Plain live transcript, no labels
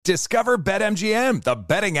Discover BetMGM, the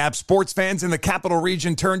betting app sports fans in the capital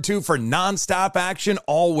region turn to for nonstop action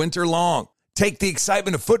all winter long. Take the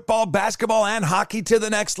excitement of football, basketball, and hockey to the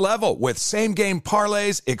next level with same-game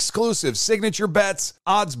parlays, exclusive signature bets,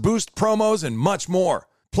 odds boost promos, and much more.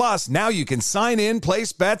 Plus, now you can sign in,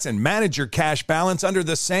 place bets, and manage your cash balance under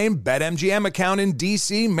the same BetMGM account in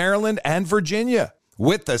D.C., Maryland, and Virginia.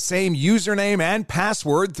 With the same username and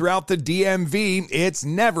password throughout the DMV, it's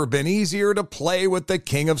never been easier to play with the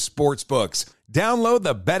king of sportsbooks. Download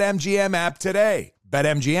the BetMGM app today.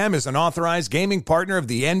 BetMGM is an authorized gaming partner of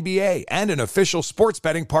the NBA and an official sports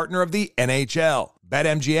betting partner of the NHL.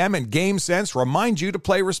 BetMGM and GameSense remind you to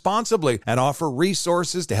play responsibly and offer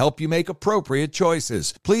resources to help you make appropriate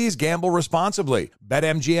choices. Please gamble responsibly.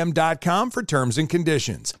 BetMGM.com for terms and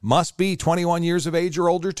conditions. Must be 21 years of age or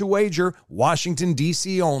older to wager. Washington,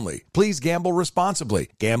 D.C. only. Please gamble responsibly.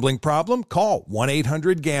 Gambling problem? Call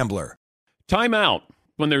 1-800-GAMBLER. Timeout.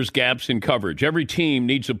 When there's gaps in coverage, every team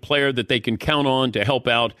needs a player that they can count on to help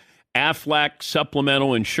out. Aflac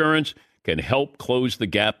Supplemental Insurance can help close the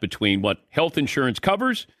gap between what health insurance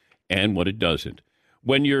covers and what it doesn't.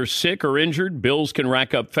 When you're sick or injured, bills can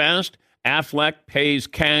rack up fast. Aflac pays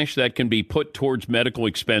cash that can be put towards medical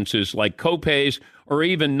expenses like copays or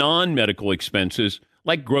even non-medical expenses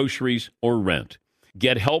like groceries or rent.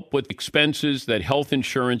 Get help with expenses that health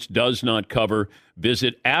insurance does not cover.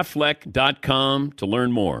 Visit Aflac.com to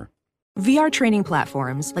learn more. VR training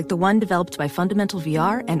platforms, like the one developed by Fundamental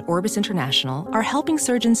VR and Orbis International, are helping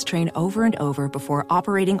surgeons train over and over before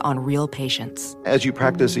operating on real patients. As you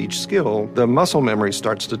practice each skill, the muscle memory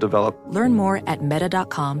starts to develop. Learn more at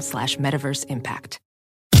meta.com/metaverse impact.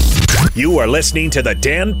 You are listening to The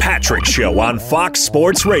Dan Patrick Show on Fox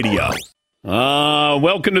Sports Radio.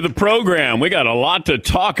 Welcome to the program. We got a lot to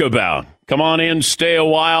talk about. Come on in, stay a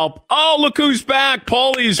while. Oh, look who's back.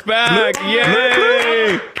 Paulie's back.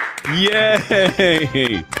 Yay!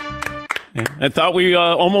 Yay! I thought we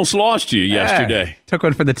almost lost you yesterday. Took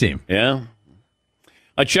one for the team. Yeah.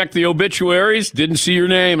 I checked the obituaries, didn't see your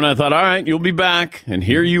name, and I thought, all right, you'll be back. And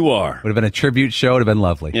here you are. Would have been a tribute show. Would have been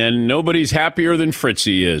lovely. And nobody's happier than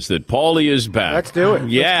Fritzy is that Paulie is back. Let's do it.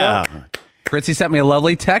 Yeah. Fritzy sent me a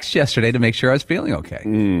lovely text yesterday to make sure I was feeling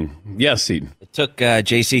okay. Yes, Eden. It took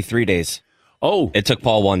JC 3 days. Oh. It took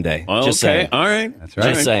Paul 1 day. Oh, Just okay. saying. All right. That's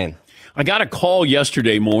right. Just saying. I got a call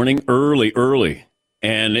yesterday morning, early,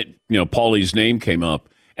 and Paulie's name came up.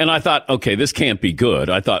 And I thought, okay, this can't be good.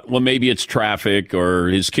 I thought, well, maybe it's traffic or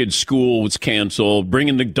his kid's school was canceled,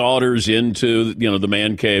 bringing the daughters into, the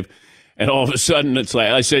man cave. And all of a sudden, it's like,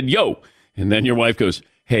 I said, yo. And then your wife goes,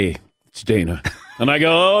 hey, it's Dana. And I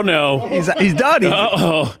go, oh, no. He's done.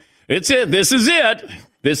 Uh-oh. It's it. This is it.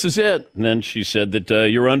 This is it. And then she said that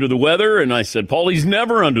you're under the weather. And I said, Paulie's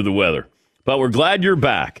never under the weather. But we're glad you're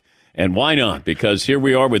back. And why not? Because here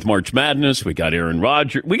we are with March Madness. We got Aaron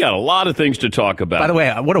Rodgers. We got a lot of things to talk about. By the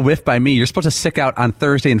way, what a whiff by me. You're supposed to sick out on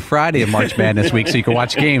Thursday and Friday of March Madness week so you can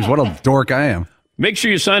watch games. What a dork I am. Make sure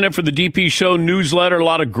you sign up for the DP Show newsletter. A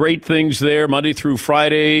lot of great things there, Monday through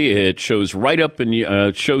Friday. It shows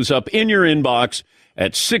shows up in your inbox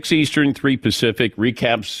at 6 Eastern, 3 Pacific.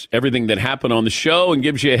 Recaps everything that happened on the show and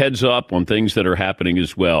gives you a heads up on things that are happening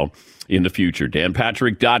as well in the future.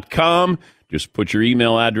 DanPatrick.com. Just put your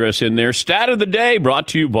email address in there. Stat of the day brought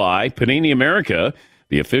to you by Panini America,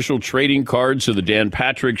 the official trading cards of the Dan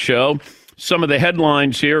Patrick Show. Some of the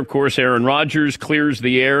headlines here, of course, Aaron Rodgers clears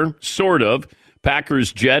the air, sort of.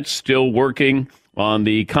 Packers Jets still working on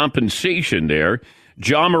the compensation there.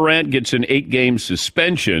 Ja Morant gets an 8-game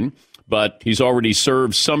suspension, but he's already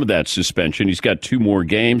served some of that suspension. He's got 2 more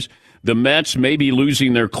games. The Mets may be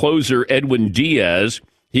losing their closer, Edwin Diaz.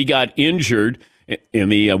 He got injured in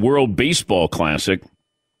the World Baseball Classic,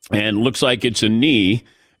 and looks like it's a knee,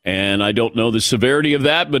 and I don't know the severity of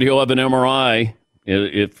that, but he'll have an MRI.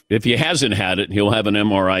 If he hasn't had it, he'll have an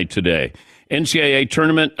MRI today. NCAA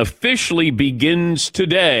tournament officially begins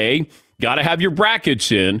today. Got to have your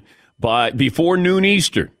brackets in before noon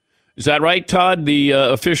Eastern. Is that right, Todd? The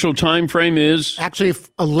official time frame is? Actually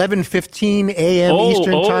 11:15 a.m.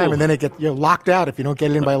 Eastern time, and then it gets locked out if you don't get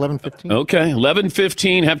it in by 11:15. Okay,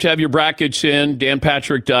 11:15. Have to have your brackets in.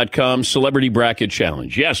 DanPatrick.com, Celebrity Bracket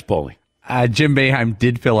Challenge. Yes, Paulie. Jim Boeheim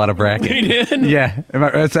did fill out a bracket. He did? Yeah.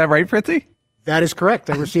 Is that right, Fritzy? That is correct.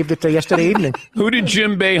 I received it yesterday evening. Who did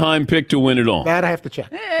Jim Boeheim pick to win it all? That I have to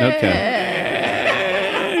check. Okay.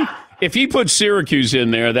 If he put Syracuse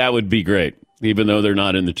in there, that would be great, even though they're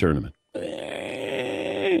not in the tournament.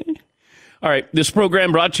 All right, this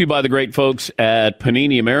program brought to you by the great folks at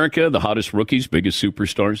Panini America, the hottest rookies, biggest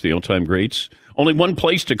superstars, the all-time greats. Only one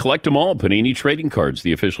place to collect them all, Panini Trading Cards,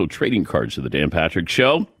 the official trading cards of the Dan Patrick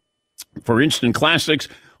Show. For instant classics,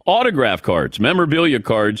 autograph cards, memorabilia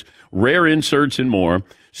cards, rare inserts, and more.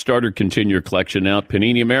 Start or continue your collection now at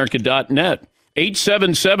PaniniAmerica.net.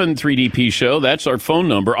 877-3DP Show. That's our phone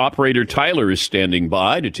number. Operator Tyler is standing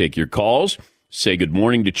by to take your calls. Say good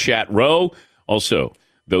morning to Chat Row. Also,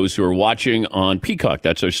 those who are watching on Peacock,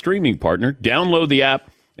 that's our streaming partner. Download the app,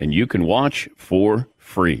 and you can watch for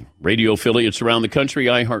free. Radio affiliates around the country,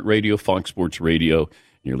 iHeartRadio, Fox Sports Radio,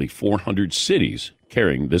 nearly 400 cities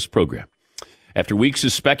carrying this program. After weeks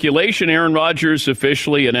of speculation, Aaron Rodgers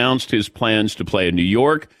officially announced his plans to play in New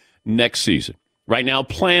York next season. Right now,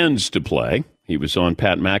 plans to play. He was on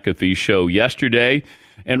Pat McAfee's show yesterday,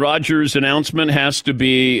 and Rodgers' announcement has to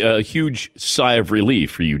be a huge sigh of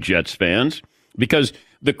relief for you Jets fans because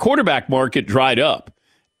the quarterback market dried up.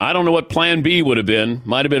 I don't know what plan B would have been.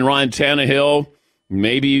 Might have been Ryan Tannehill,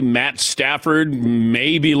 maybe Matt Stafford,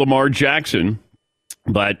 maybe Lamar Jackson,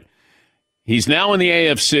 but he's now in the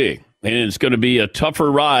AFC. And it's going to be a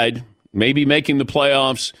tougher ride, maybe making the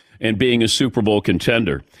playoffs and being a Super Bowl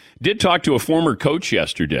contender. Did talk to a former coach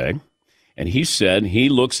yesterday, and he said he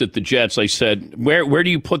looks at the Jets. I said, where do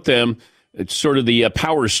you put them? It's sort of the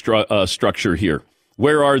power structure here.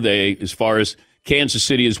 Where are they as far as Kansas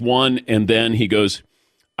City is 1? And then he goes,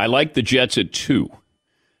 I like the Jets at 2.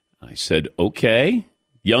 I said, okay,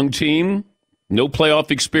 young team, no playoff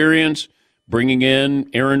experience, bringing in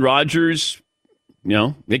Aaron Rodgers. You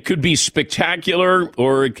know, it could be spectacular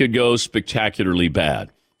or it could go spectacularly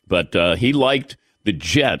bad. But he liked the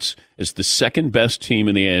Jets as the second best team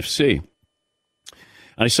in the AFC.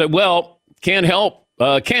 And I said, well, can't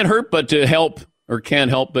hurt but to help, or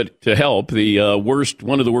can't help but to help the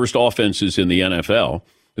one of the worst offenses in the NFL.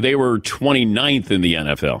 They were 29th in the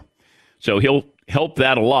NFL. So he'll help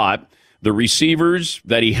that a lot. The receivers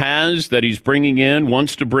that he has, that he's bringing in,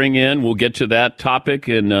 wants to bring in, we'll get to that topic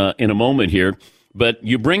in a moment here. But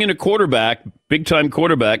you bring in a quarterback, big-time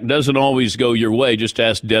quarterback, doesn't always go your way. Just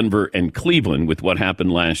ask Denver and Cleveland with what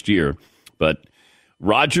happened last year. But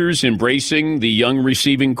Rodgers embracing the young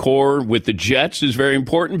receiving core with the Jets is very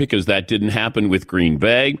important because that didn't happen with Green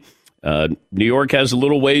Bay. New York has a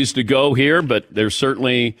little ways to go here, but there's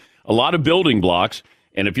certainly a lot of building blocks.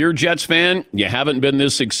 And if you're a Jets fan, you haven't been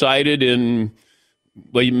this excited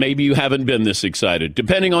well, maybe you haven't been this excited.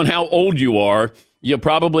 Depending on how old you are, you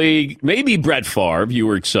probably, maybe Brett Favre, you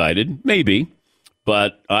were excited, maybe.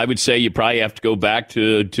 But I would say you probably have to go back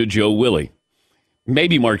to Joe Willie.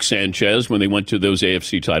 Maybe Mark Sanchez when they went to those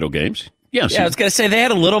AFC title games. Yes. Yeah, I was going to say they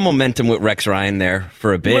had a little momentum with Rex Ryan there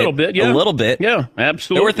for a bit. A little bit, yeah. A little bit. Yeah,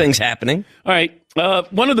 absolutely. There were things happening. All right.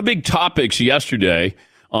 One of the big topics yesterday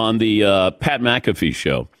on the Pat McAfee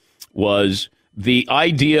show was the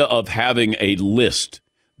idea of having a list,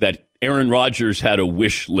 that Aaron Rodgers had a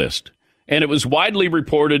wish list. And it was widely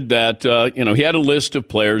reported that, he had a list of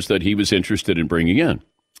players that he was interested in bringing in.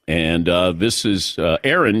 And this is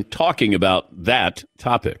Aaron talking about that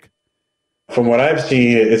topic. From what I've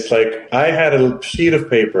seen, it's like I had a sheet of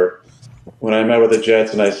paper when I met with the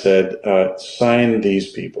Jets and I said, sign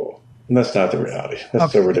these people. And that's not the reality.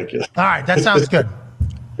 That's so ridiculous. All right, that sounds good.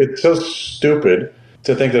 It's so stupid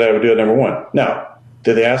to think that I would do it, number one. Now,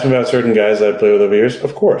 did they ask me about certain guys that I played with over years?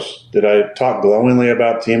 Of course. Did I talk glowingly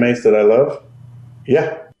about teammates that I love?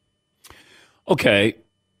 Yeah. Okay.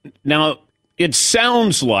 Now, it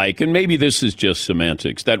sounds like, and maybe this is just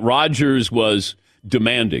semantics, that Rodgers was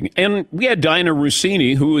demanding. And we had Diana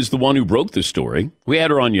Rossini, who is the one who broke the story. We had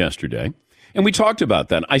her on yesterday, and we talked about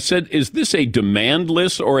that. I said, is this a demand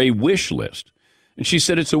list or a wish list? And she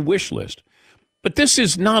said it's a wish list. But this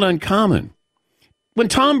is not uncommon. When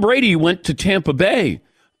Tom Brady went to Tampa Bay,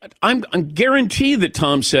 I'm guaranteed that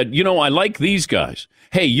Tom said, I like these guys.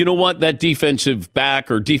 Hey, you know what? That defensive back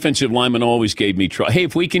or defensive lineman always gave me trouble. Hey,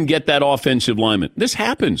 if we can get that offensive lineman. This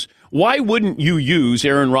happens. Why wouldn't you use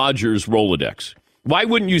Aaron Rodgers' Rolodex? Why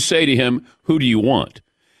wouldn't you say to him, who do you want?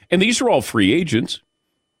 And these are all free agents.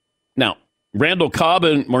 Now, Randall Cobb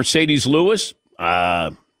and Mercedes Lewis,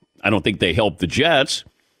 I don't think they help the Jets.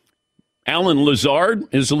 Alan Lazard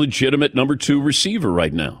is a legitimate number 2 receiver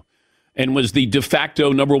right now and was the de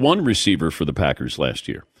facto number 1 receiver for the Packers last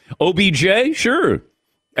year. OBJ, sure.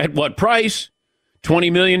 At what price?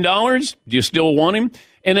 $20 million? Do you still want him?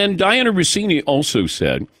 And then Diana Rossini also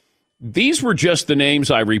said, these were just the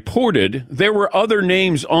names I reported. There were other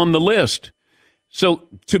names on the list. So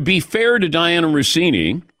to be fair to Diana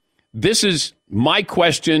Rossini, this is my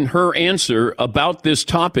question, her answer about this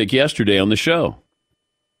topic yesterday on the show.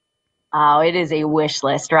 Oh, it is a wish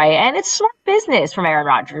list, right? And it's smart business from Aaron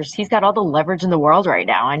Rodgers. He's got all the leverage in the world right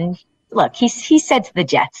now. And look, he said to the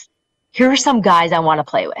Jets, here are some guys I want to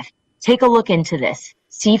play with. Take a look into this.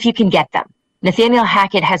 See if you can get them. Nathaniel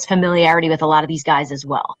Hackett has familiarity with a lot of these guys as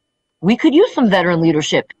well. We could use some veteran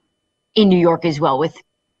leadership in New York as well, with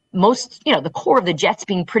most, the core of the Jets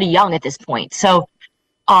being pretty young at this point. So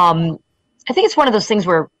I think it's one of those things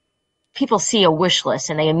where people see a wish list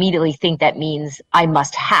and they immediately think that means I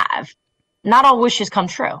must have. Not all wishes come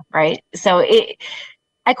true, right? So I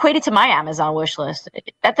equate it to my Amazon wish list.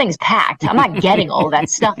 That thing's packed. I'm not getting all that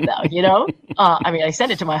stuff, though, I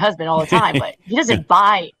send it to my husband all the time, but he doesn't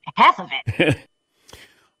buy half of it.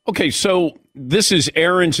 Okay, so this is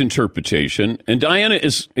Aaron's interpretation, and Diana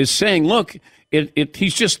is saying, look,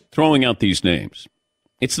 he's just throwing out these names.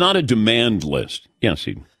 It's not a demand list. Yes,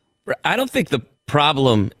 Eden. I don't think the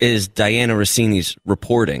problem is Diana Rossini's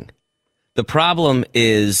reporting. The problem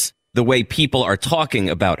is the way people are talking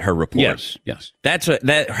about her report. Yes. That's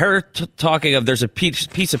her talking of there's a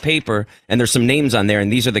piece of paper and there's some names on there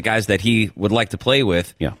and these are the guys that he would like to play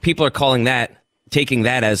with. Yeah. People are taking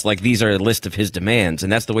that as like these are a list of his demands,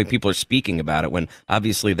 and that's the way people are speaking about it when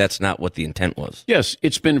obviously that's not what the intent was. Yes,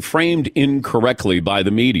 it's been framed incorrectly by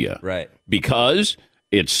the media. Right. Because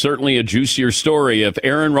it's certainly a juicier story if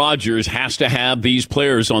Aaron Rodgers has to have these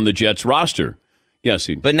players on the Jets roster. Yes,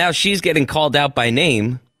 Eden. But now she's getting called out by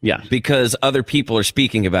name. Yeah. Because other people are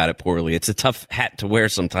speaking about it poorly. It's a tough hat to wear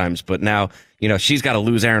sometimes, but now, she's got to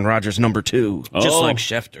lose Aaron Rodgers number 2, just like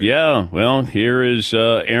Schefter. Yeah, well, here is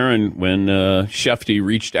Aaron when Shefty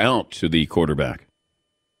reached out to the quarterback.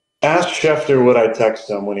 Ask Schefter would I text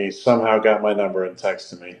him when he somehow got my number and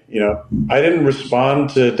texted me. I didn't respond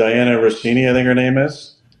to Diana Rossini, I think her name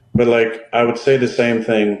is, but I would say the same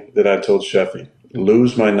thing that I told Sheffy.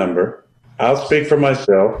 Lose my number. I'll speak for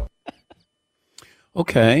myself.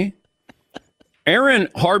 Okay. Aaron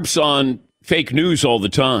harps on fake news all the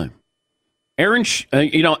time. Adam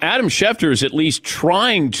Schefter is at least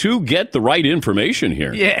trying to get the right information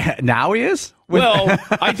here. Yeah, now he is? Well,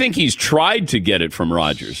 I think he's tried to get it from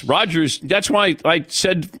Rodgers. That's why I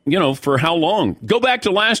said, for how long? Go back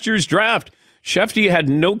to last year's draft. Shefty had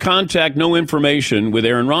no contact, no information with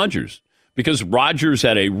Aaron Rodgers because Rodgers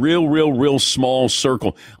had a real small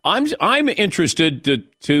circle. I'm interested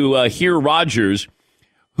to hear Rodgers.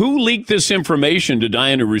 Who leaked this information to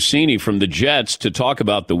Diana Rossini from the Jets to talk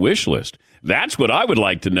about the wish list? That's what I would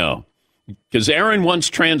like to know. Because Aaron wants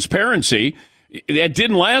transparency. That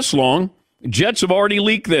didn't last long. Jets have already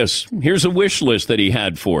leaked this. Here's a wish list that he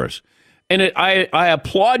had for us. And I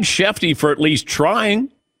applaud Shefty for at least trying.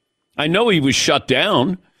 I know he was shut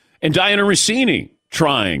down. And Diana Rossini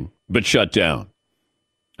trying, but shut down.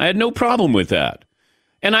 I had no problem with that.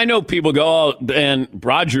 And I know people go, oh, and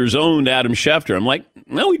Rodgers owned Adam Schefter. I'm like,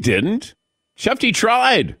 no, he didn't. Shefty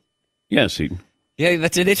tried. Yes, he. Yeah,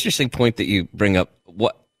 that's an interesting point that you bring up.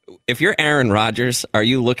 What if you're Aaron Rodgers? Are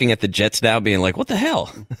you looking at the Jets now, being like, what the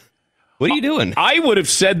hell? What are you doing? I would have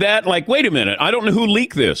said that. Wait a minute. I don't know who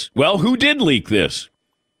leaked this. Well, who did leak this?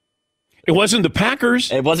 It wasn't the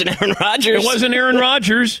Packers. It wasn't Aaron Rodgers. It wasn't Aaron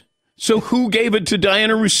Rodgers. So who gave it to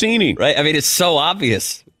Diana Rossini? Right. I mean, it's so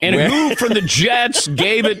obvious. And who from the Jets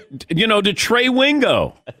gave it, to Trey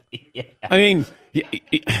Wingo? Yeah. I mean,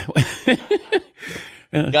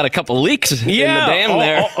 got a couple leaks in the dam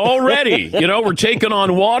there already. We're taking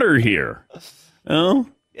on water here. Oh,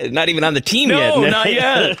 not even on the team yet. No, not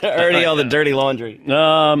yet. Already all the dirty laundry.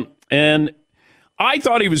 And I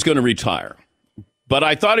thought he was going to retire, but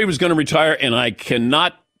I thought he was going to retire, and I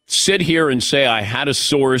cannot sit here and say I had a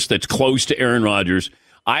source that's close to Aaron Rodgers.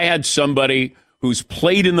 I had somebody who's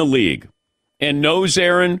played in the league and knows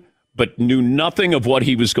Aaron, but knew nothing of what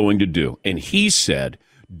he was going to do. And he said,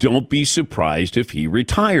 don't be surprised if he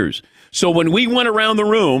retires. So when we went around the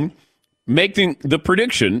room making the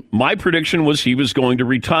prediction, my prediction was he was going to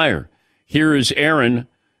retire. Here is Aaron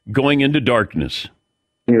going into darkness.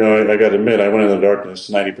 I got to admit, I went into darkness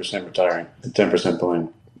 90% retiring, 10%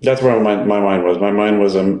 playing. That's where my mind was. My mind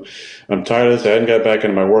was, I'm tired of this. I hadn't got back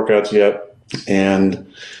into my workouts yet.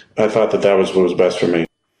 And I thought that was what was best for me.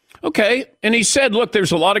 Okay. And he said, look,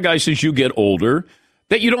 there's a lot of guys as you get older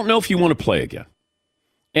that you don't know if you want to play again.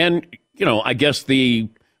 And, I guess you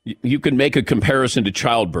can make a comparison to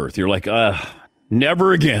childbirth. You're like,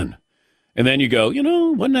 never again. And then you go,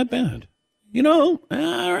 wasn't that bad? All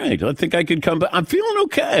right, I think I could come back. I'm feeling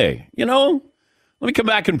okay. Let me come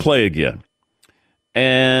back and play again.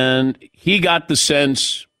 And he got the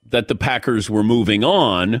sense that the Packers were moving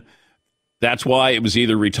on. That's why it was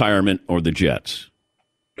either retirement or the Jets.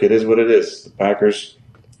 It is what it is. The Packers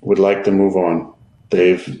would like to move on.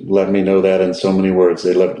 They've let me know that in so many words.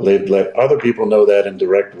 They've let other people know that in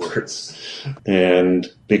direct words. And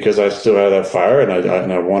because I still have that fire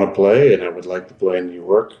and I want to play and I would like to play in New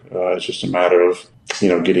York, it's just a matter of,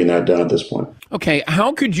 getting that done at this point. Okay,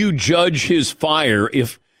 how could you judge his fire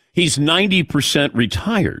if he's 90%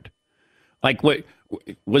 retired? Like, what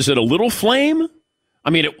was it, a little flame?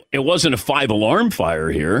 I mean, it wasn't a 5-alarm fire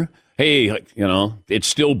here. Hey, it's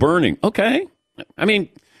still burning. Okay. I mean,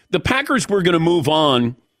 the Packers were going to move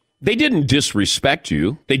on. They didn't disrespect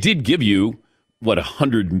you. They did give you,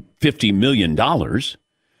 $150 million.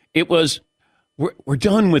 It was, we're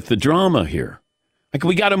done with the drama here. Like,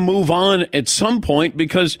 we got to move on at some point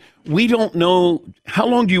because we don't know, how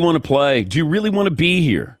long do you want to play? Do you really want to be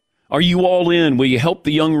here? Are you all in? Will you help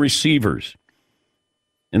the young receivers?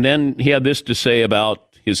 And then he had this to say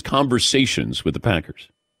about his conversations with the Packers.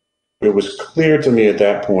 It was clear to me at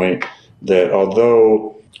that point that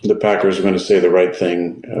although the Packers were going to say the right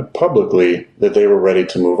thing publicly, that they were ready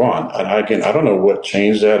to move on. And again, I don't know what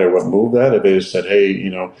changed that or what moved that. If they just said, hey,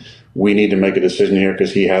 we need to make a decision here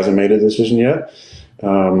because he hasn't made a decision yet.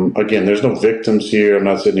 Again, there's no victims here. I'm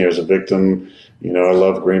not sitting here as a victim. I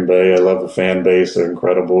love Green Bay. I love the fan base. They're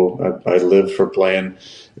incredible. I lived for playing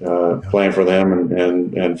for them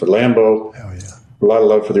and for Lambeau. Hell yeah. A lot of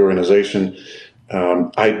love for the organization.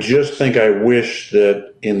 I just think I wish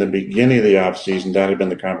that in the beginning of the offseason, that had been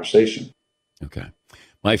the conversation. Okay.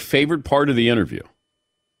 My favorite part of the interview,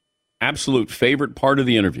 absolute favorite part of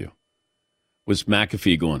the interview, was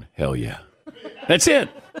McAfee going, hell yeah. That's it.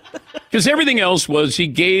 Because everything else was he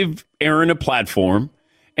gave Aaron a platform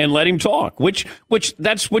and let him talk, which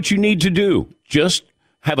that's what you need to do. Just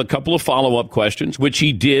have a couple of follow-up questions, which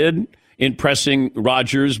he did in pressing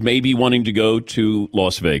Rodgers, maybe wanting to go to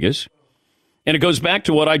Las Vegas. And it goes back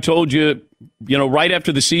to what I told you, right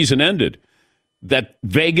after the season ended, that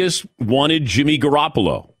Vegas wanted Jimmy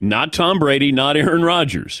Garoppolo, not Tom Brady, not Aaron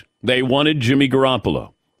Rodgers. They wanted Jimmy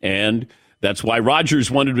Garoppolo. And that's why Rodgers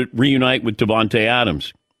wanted to reunite with Davante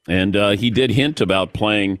Adams. And he did hint about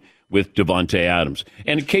playing with Davante Adams.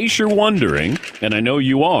 And in case you're wondering, and I know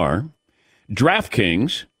you are,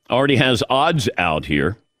 DraftKings already has odds out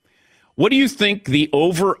here. What do you think the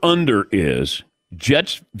over-under is,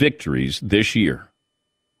 Jets victories this year?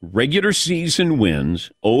 Regular season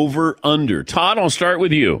wins, over-under. Todd, I'll start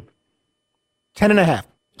with you. 10.5.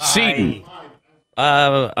 Seton.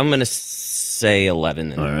 I'm going to say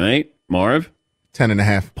 11. All right. Marv?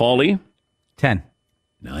 10.5. Paulie? 10.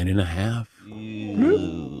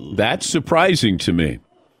 9.5. That's surprising to me.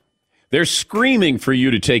 They're screaming for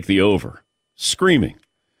you to take the over. Screaming.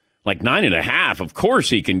 Like 9.5. Of course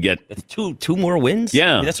he can get... That's two more wins?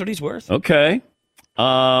 Yeah. I mean, that's what he's worth. Okay.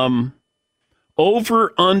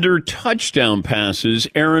 Over under touchdown passes,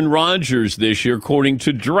 Aaron Rodgers this year, according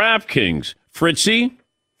to DraftKings. Fritzy?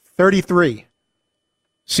 33.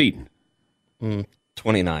 Seton?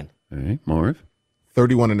 29. All right. Marv?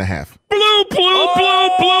 31.5. Blue.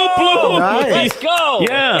 Nice. Let's go.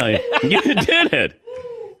 Yeah, you did it.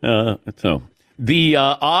 So the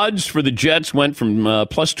odds for the Jets went from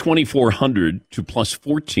plus 2,400 to plus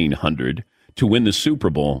 1,400 to win the Super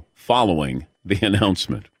Bowl following the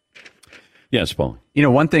announcement. Yes, Paul.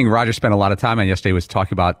 One thing Rodgers spent a lot of time on yesterday was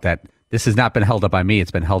talking about that this has not been held up by me.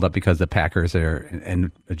 It's been held up because the Packers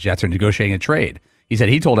and the Jets are negotiating a trade. He said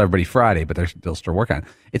he told everybody Friday, but they'll still work on it.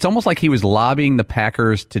 It's almost like he was lobbying the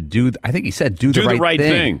Packers to do, I think he said, do the right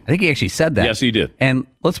thing. I think he actually said that. Yes, he did. And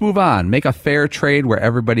let's move on. Make a fair trade where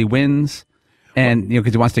everybody wins. And,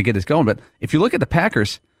 because he wants to get this going. But if you look at the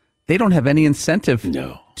Packers, they don't have any incentive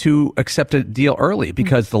to accept a deal early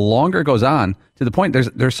because the longer it goes on, to the point,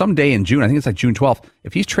 there's some day in June, I think it's like June 12th.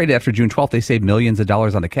 If he's traded after June 12th, they save millions of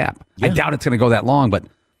dollars on the cap. Yeah. I doubt it's going to go that long, but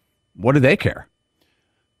what do they care?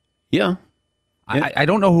 Yeah. I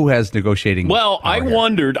don't know who has negotiating. Well, I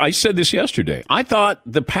wondered, I said this yesterday, I thought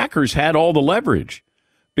the Packers had all the leverage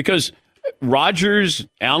because Rodgers,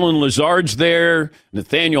 Alan Lazard's there,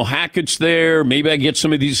 Nathaniel Hackett's there, maybe I get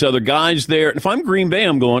some of these other guys there. And if I'm Green Bay,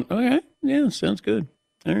 I'm going, okay, yeah, sounds good.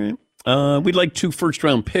 All right. We'd like 2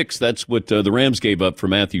 first-round picks. That's what the Rams gave up for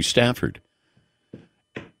Matthew Stafford.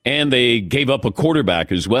 And they gave up a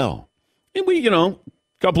quarterback as well. And we, a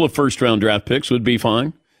couple of first-round draft picks would be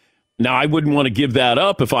fine. Now, I wouldn't want to give that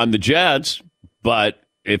up if I'm the Jets, but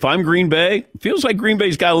if I'm Green Bay, it feels like Green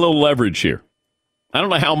Bay's got a little leverage here. I don't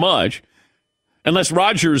know how much, unless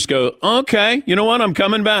Rodgers go, okay, you know what, I'm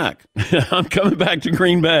coming back. I'm coming back to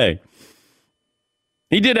Green Bay.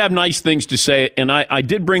 He did have nice things to say, and I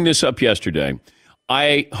did bring this up yesterday.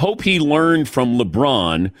 I hope he learned from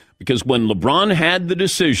LeBron, because when LeBron had the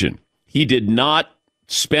decision, he did not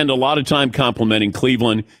spend a lot of time complimenting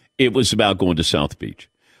Cleveland. it was about going to South Beach.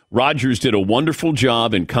 Rodgers did a wonderful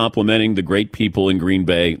job in complimenting the great people in Green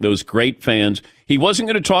Bay, those great fans. He wasn't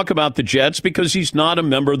going to talk about the Jets because he's not a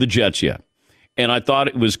member of the Jets yet. And I thought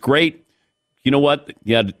it was great. You know what?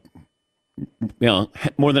 You had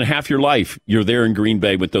more than half your life, you're there in Green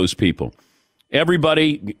Bay with those people.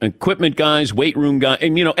 Everybody, equipment guys, weight room guys,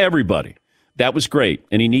 and, everybody. That was great.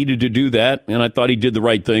 And he needed to do that. And I thought he did the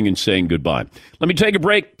right thing in saying goodbye. Let me take a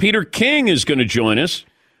break. Peter King is going to join us.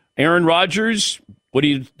 Aaron Rodgers. What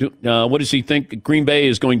does he think Green Bay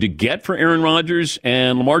is going to get for Aaron Rodgers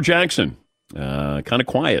and Lamar Jackson? Kind of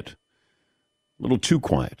quiet. A little too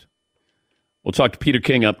quiet. We'll talk to Peter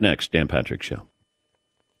King up next. Dan Patrick Show.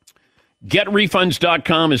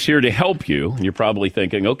 GetRefunds.com is here to help you. You're probably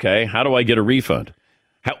thinking, okay, how do I get a refund?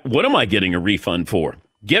 What am I getting a refund for?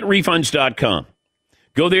 GetRefunds.com.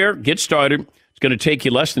 Go there, get started. It's going to take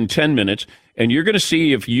you less than 10 minutes, and you're going to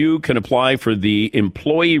see if you can apply for the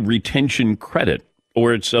Employee Retention Credit,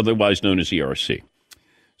 or it's otherwise known as ERC.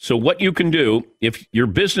 So what you can do, if your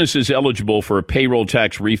business is eligible for a payroll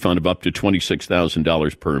tax refund of up to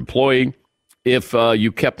 $26,000 per employee, if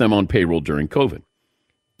you kept them on payroll during COVID.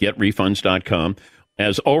 GetRefunds.com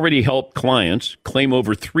has already helped clients claim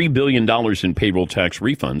over $3 billion in payroll tax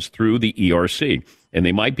refunds through the ERC, and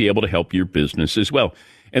they might be able to help your business as well.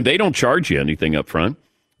 And they don't charge you anything up front.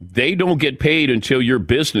 They don't get paid until your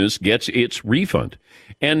business gets its refund.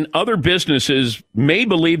 And other businesses may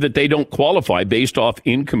believe that they don't qualify based off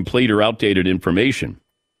incomplete or outdated information.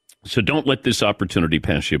 So don't let this opportunity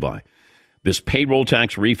pass you by. This payroll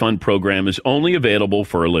tax refund program is only available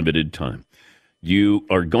for a limited time. You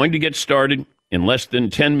are going to get started in less than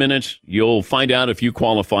 10 minutes. You'll find out if you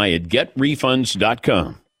qualify at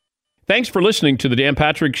GetRefunds.com. Thanks for listening to the Dan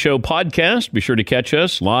Patrick Show podcast. Be sure to catch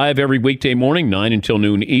us live every weekday morning, 9 until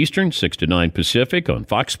noon Eastern, 6 to 9 Pacific on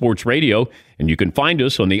Fox Sports Radio. And you can find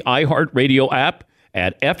us on the iHeartRadio app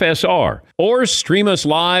at FSR or stream us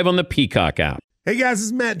live on the Peacock app. Hey guys, this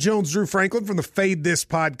is Matt Jones, Drew Franklin from the Fade This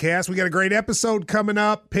podcast. We got a great episode coming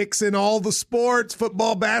up, picks in all the sports,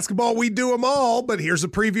 football, basketball, we do them all. But here's a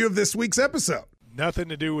preview of this week's episode. Nothing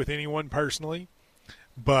to do with anyone personally,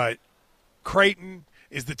 but Creighton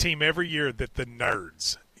is the team every year that the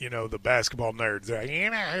nerds, the basketball nerds, they're like,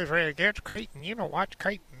 who's ready against Creighton? Watch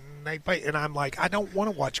Creighton. They play. And I'm like, I don't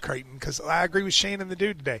want to watch Creighton because I agree with Shannon the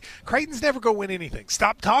dude today. Creighton's never going to win anything.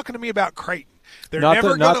 Stop talking to me about Creighton. They're not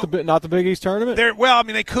never not the Big East tournament.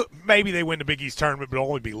 They could maybe they win the Big East tournament, but it'll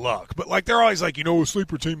only be luck. But they're always like, a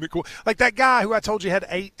sleeper team that cool. Like that guy who I told you had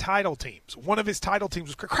 8 title teams. One of his title teams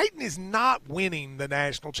was Creighton is not winning the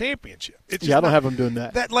national championship. It's I don't have them doing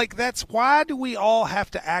that. That's why do we all have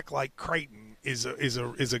to act like Creighton is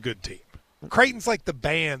a good team? Creighton's like the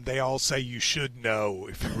band they all say you should know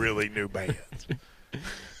if you really knew bands.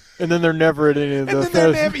 And then they're never at any of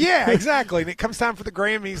the yeah, exactly. And it comes time for the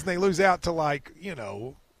Grammys, and they lose out to,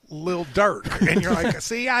 Lil Durk. And you're like,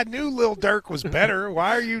 see, I knew Lil Durk was better.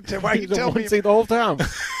 Why are you telling me? The whole time.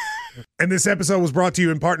 And this episode was brought to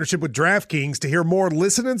you in partnership with DraftKings. To hear more,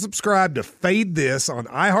 listen and subscribe to Fade This on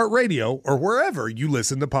iHeartRadio or wherever you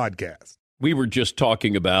listen to podcasts. We were just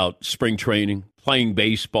talking about spring training, playing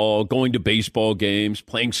baseball, going to baseball games,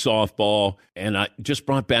 playing softball, and I just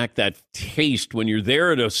brought back that taste when you're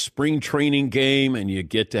there at a spring training game and you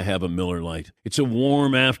get to have a Miller Lite. It's a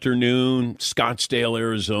warm afternoon, Scottsdale,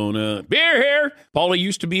 Arizona. Beer here! Paulie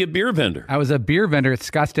used to be a beer vendor. I was a beer vendor at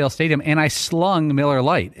Scottsdale Stadium, and I slung Miller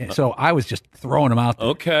Lite, so I was just throwing them out there.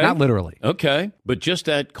 Okay. Not literally. Okay, but just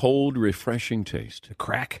that cold, refreshing taste. The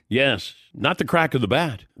crack? Yes, not the crack of the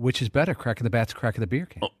bat. Which is better, crack of the bat's crack of the beer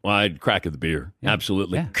can? Oh, I'd crack of the beer. Yeah.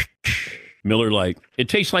 Absolutely. Yeah. Miller Lite. It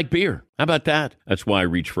tastes like beer. How about that? That's why I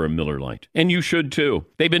reach for a Miller Lite. And you should too.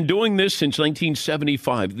 They've been doing this since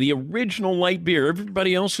 1975. The original light beer.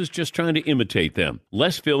 Everybody else is just trying to imitate them.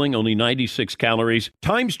 Less filling, only 96 calories.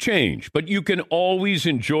 Times change, but you can always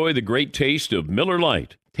enjoy the great taste of Miller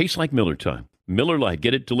Lite. Tastes like Miller time. Miller Lite.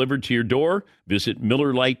 Get it delivered to your door. Visit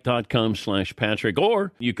MillerLite.com/Patrick,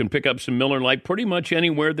 or you can pick up some Miller Lite pretty much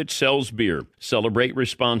anywhere that sells beer. Celebrate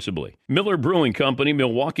responsibly. Miller Brewing Company,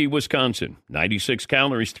 Milwaukee, Wisconsin. 96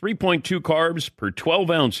 calories, 3.2 carbs per 12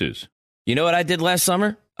 ounces. You know what I did last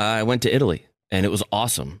summer? I went to Italy, and it was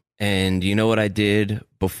awesome. And you know what I did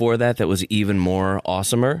before that was even more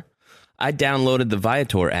awesomer? I downloaded the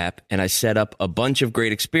Viator app, and I set up a bunch of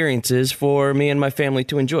great experiences for me and my family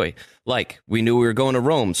to enjoy. Like, we knew we were going to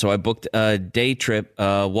Rome, so I booked a day trip,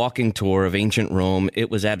 walking tour of ancient Rome.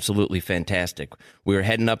 It was absolutely fantastic. We were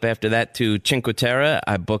heading up after that to Cinque Terre.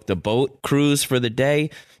 I booked a boat cruise for the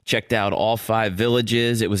day, checked out all 5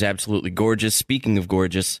 villages. It was absolutely gorgeous. Speaking of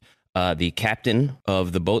gorgeous, the captain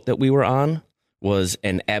of the boat that we were on was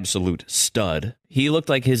an absolute stud. He looked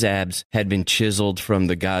like his abs had been chiseled from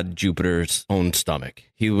the god Jupiter's own stomach.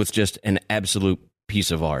 He was just an absolute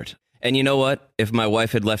piece of art. And you know what? If my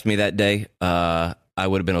wife had left me that day, I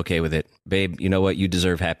would have been okay with it. Babe, you know what? You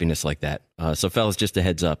deserve happiness like that. So fellas, just a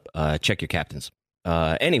heads up, check your captains.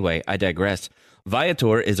 Anyway, I digress.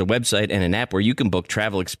 Viator is a website and an app where you can book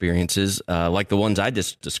travel experiences like the ones I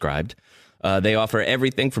just described. They offer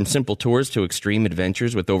everything from simple tours to extreme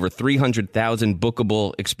adventures with over 300,000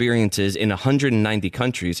 bookable experiences in 190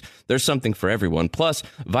 countries. There's something for everyone. Plus,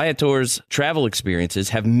 Viator's travel experiences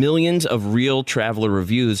have millions of real traveler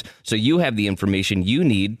reviews, so you have the information you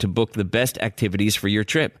need to book the best activities for your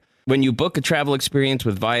trip. When you book a travel experience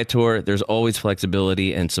with Viator, there's always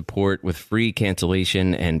flexibility and support with free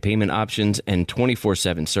cancellation and payment options and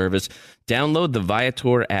 24/7 service. Download the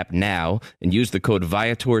Viator app now and use the code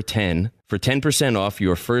Viator10 for 10% off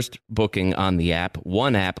your first booking on the app.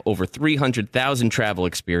 One app, over 300,000 travel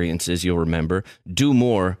experiences you'll remember. Do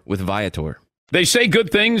more with Viator. They say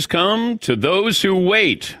good things come to those who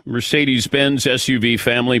wait. Mercedes-Benz SUV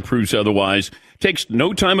family proves otherwise. Takes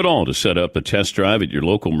no time at all to set up a test drive at your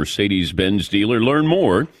local Mercedes-Benz dealer. Learn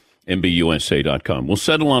more, MBUSA.com. We'll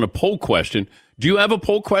settle on a poll question. Do you have a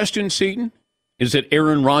poll question, Seton? Is it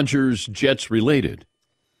Aaron Rodgers Jets related?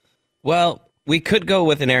 Well, we could go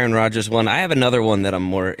with an Aaron Rodgers one. I have another one that I'm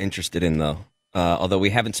more interested in, though, although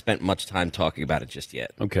we haven't spent much time talking about it just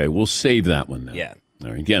yet. Okay, we'll save that one then. Yeah.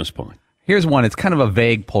 All right, yes, Paul. Here's one. It's kind of a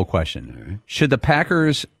vague poll question. Right. Should the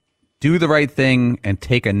Packers do the right thing and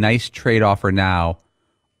take a nice trade offer now,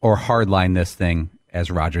 or hardline this thing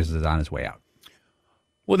as Rodgers is on his way out?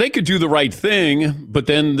 Well, they could do the right thing, but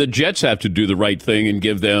then the Jets have to do the right thing and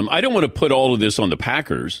give them. I don't want to put all of this on the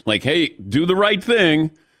Packers. Like, hey, do the right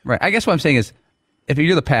thing. Right. I guess what I'm saying is, if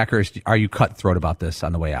you're the Packers, are you cutthroat about this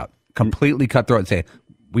on the way out? Completely cutthroat and say,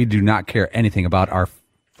 we do not care anything about our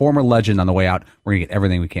former legend on the way out. We're going to get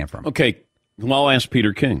everything we can from him. Okay. Well, I'll ask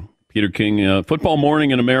Peter King. Peter King, Football Morning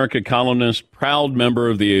in America columnist, proud member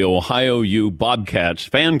of the Ohio U Bobcats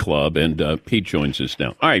fan club, and Pete joins us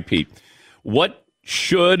now. All right, Pete, what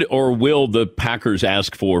should or will the Packers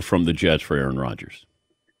ask for from the Jets for Aaron Rodgers?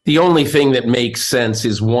 The only thing that makes sense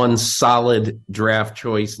is one solid draft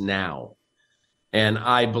choice now. And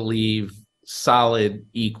I believe solid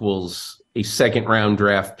equals a second-round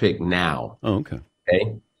draft pick now. Oh, okay.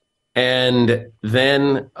 Okay. And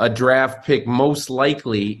then a draft pick most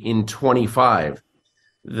likely in 25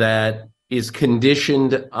 that is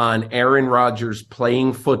conditioned on Aaron Rodgers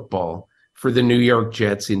playing football for the New York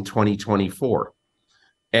Jets in 2024.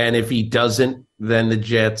 And if he doesn't, then the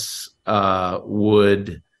Jets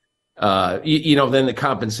would, then the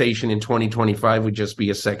compensation in 2025 would just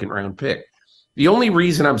be a second-round pick. The only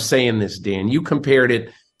reason I'm saying this, Dan, you compared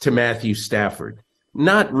it to Matthew Stafford.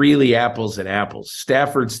 Not really apples and apples.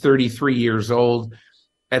 Stafford's 33 years old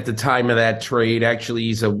at the time of that trade. Actually,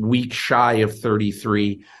 he's a week shy of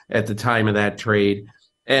 33 at the time of that trade.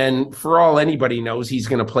 And for all anybody knows, he's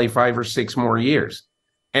going to play 5 or 6 more years.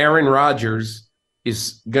 Aaron Rodgers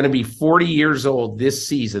is going to be 40 years old this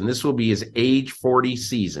season. This will be his age 40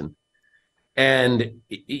 season. And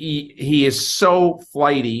he is so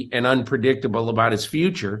flighty and unpredictable about his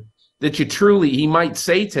future that he might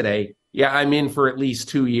say today, yeah, I'm in for at least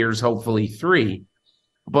 2 years, hopefully 3.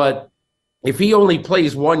 But if he only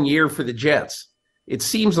plays 1 year for the Jets, it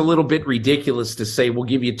seems a little bit ridiculous to say we'll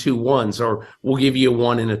give you 2 1s or we'll give you a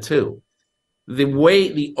 1 and a 2.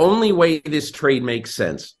 The only way this trade makes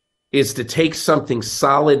sense is to take something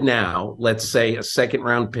solid now, let's say a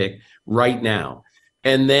second-round pick right now.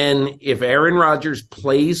 And then if Aaron Rodgers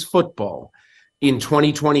plays football in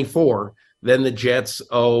 2024, then the Jets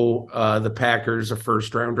owe the Packers a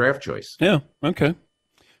first-round draft choice. Yeah, okay.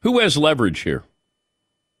 Who has leverage here?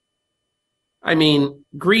 I mean,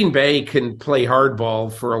 Green Bay can play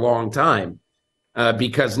hardball for a long time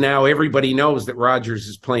because now everybody knows that Rodgers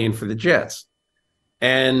is playing for the Jets.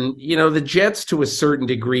 And, the Jets to a certain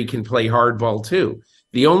degree can play hardball too.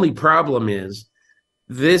 The only problem is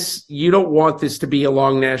you don't want this to be a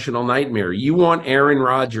long national nightmare. You want Aaron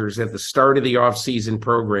Rodgers at the start of the offseason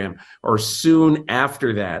program or soon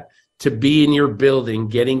after that to be in your building,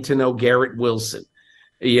 getting to know Garrett Wilson,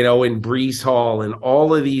 and Breece Hall and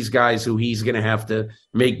all of these guys who he's going to have to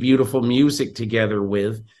make beautiful music together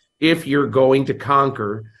with if you're going to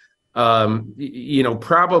conquer,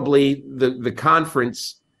 probably the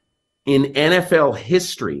conference in NFL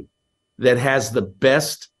history that has the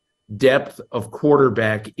best depth of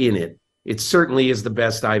quarterback in it. It certainly is the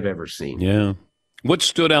best I've ever seen. Yeah. What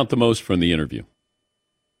stood out the most from the interview?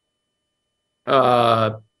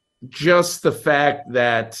 Just the fact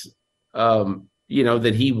that,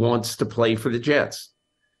 that he wants to play for the Jets.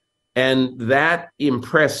 And that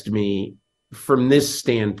impressed me from this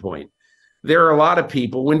standpoint. There are a lot of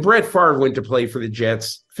people, when Brett Favre went to play for the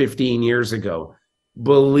Jets 15 years ago,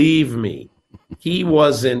 believe me, he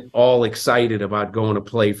wasn't all excited about going to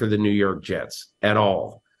play for the New York Jets at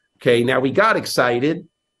all. Okay, now he got excited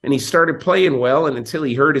and he started playing well, and until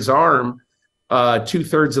he hurt his arm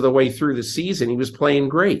 2/3 of the way through the season, he was playing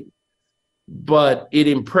great. But it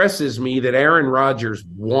impresses me that Aaron Rodgers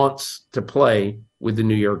wants to play with the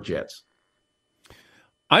New York Jets.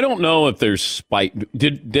 I don't know if there's spite.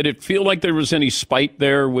 Did it feel like there was any spite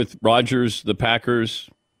there with Rodgers, the Packers?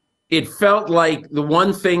 It felt like the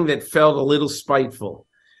one thing that felt a little spiteful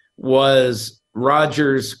was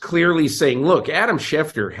Rodgers clearly saying, look, Adam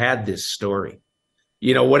Schefter had this story,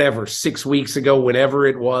 6 weeks ago, whenever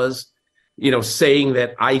it was, saying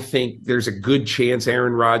that I think there's a good chance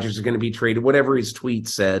Aaron Rodgers is going to be traded, whatever his tweet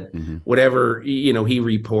said, whatever, he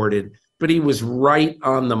reported, but he was right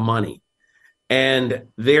on the money. And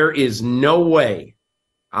there is no way,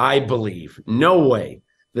 I believe, no way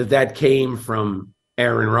that came from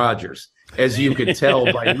Aaron Rodgers, as you could tell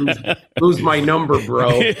by who's my number,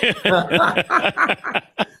 bro.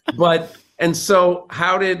 And so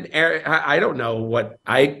how did I don't know what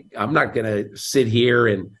I'm not going to sit here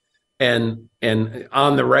and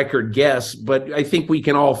on the record guess, but I think we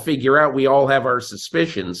can all figure out, we all have our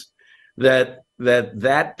suspicions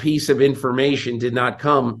that piece of information did not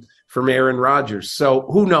come from Aaron Rodgers. So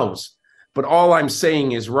who knows? But all I'm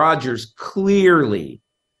saying is Rodgers clearly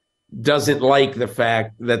doesn't like the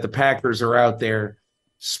fact that the Packers are out there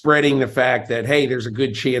spreading the fact that, hey, there's a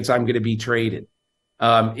good chance I'm going to be traded.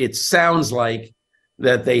 It sounds like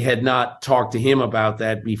that they had not talked to him about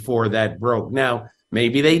that before that broke. Now,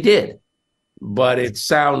 maybe they did, but it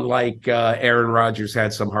sounded like Aaron Rodgers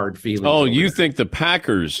had some hard feelings. Oh, you think the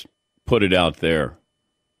Packers put it out there?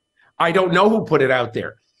 I don't know who put it out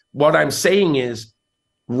there. What I'm saying is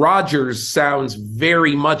Rodgers sounds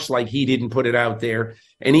very much like he didn't put it out there.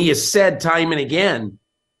 And he has said time and again,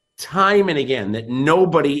 that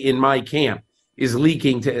nobody in my camp is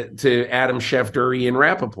leaking to Adam Schefter or Ian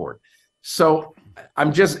Rappaport. So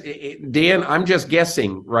I'm just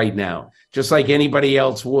guessing right now, just like anybody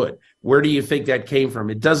else would. Where do you think that came from?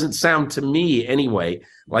 It doesn't sound to me anyway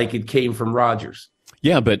like it came from Rodgers.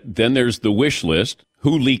 Yeah, but then there's the wish list.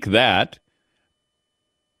 Who leaked that?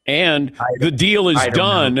 And the deal is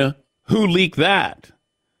done. Know. Who leaked that?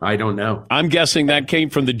 I don't know. I'm guessing that came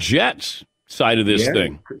from the Jets side of this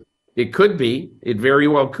thing. It could be. It very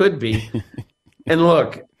well could be. And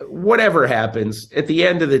look, whatever happens, at the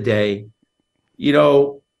end of the day,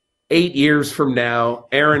 8 years from now,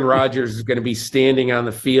 Aaron Rodgers is going to be standing on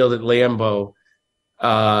the field at Lambeau,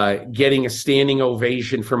 getting a standing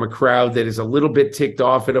ovation from a crowd that is a little bit ticked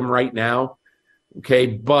off at him right now. Okay,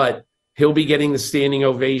 but he'll be getting the standing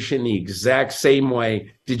ovation the exact same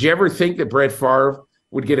way. Did you ever think that Brett Favre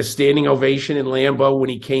would get a standing ovation in Lambeau when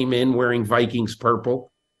he came in wearing Vikings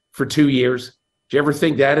purple for 2 years? Did you ever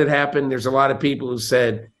think that had happened? There's a lot of people who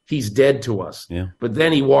said he's dead to us. Yeah. But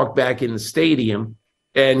then he walked back in the stadium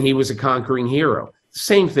and he was a conquering hero.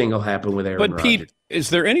 Same thing will happen with Aaron Rodgers. Pete, is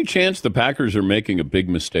there any chance the Packers are making a big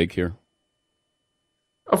mistake here?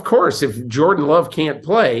 Of course, if Jordan Love can't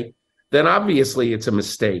play, then obviously it's a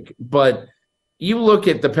mistake. But you look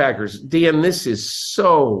at the Packers, Dan, this is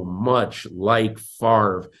so much like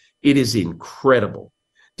Favre. It is incredible.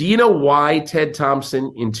 Do you know why Ted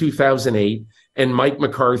Thompson in 2008 and Mike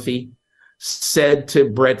McCarthy said to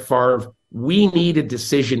Brett Favre, we need a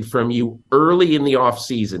decision from you early in the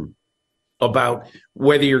offseason about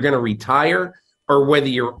whether you're going to retire or whether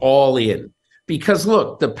you're all in? Because,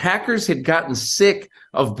 look, the Packers had gotten sick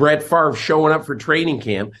of Brett Favre showing up for training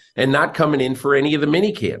camp and not coming in for any of the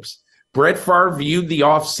mini camps. Brett Favre viewed the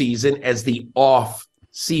offseason as the off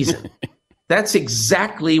season. That's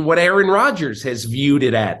exactly what Aaron Rodgers has viewed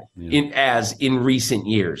it as in recent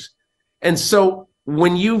years. And so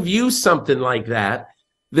when you view something like that,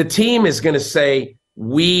 the team is going to say,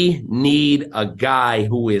 we need a guy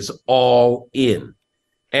who is all in.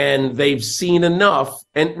 And they've seen enough.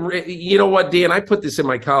 And you know what, Dan? I put this in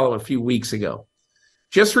my column a few weeks ago.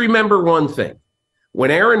 Just remember one thing.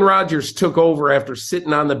 When Aaron Rodgers took over after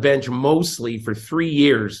sitting on the bench mostly for 3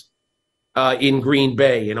 years in Green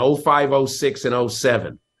Bay in 05, 06, and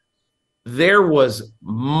 07, there was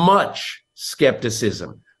much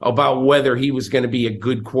skepticism about whether he was going to be a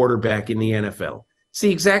good quarterback in the NFL. It's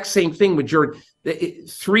the exact same thing with Jordan.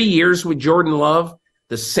 3 years with Jordan Love,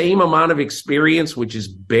 the same amount of experience, which is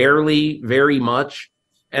barely very much,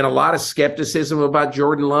 and a lot of skepticism about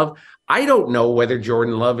Jordan Love. I don't know whether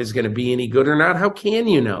Jordan Love is going to be any good or not. How can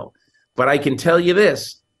you know? But I can tell you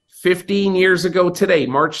this, 15 years ago today,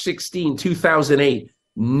 March 16, 2008,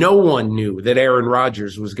 no one knew that Aaron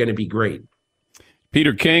Rodgers was going to be great.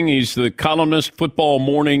 Peter King, he's the columnist, Football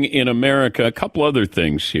Morning in America. A couple other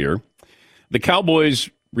things here. The Cowboys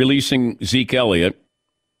releasing Zeke Elliott,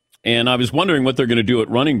 and I was wondering what they're going to do at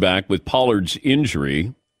running back with Pollard's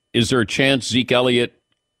injury. Is there a chance Zeke Elliott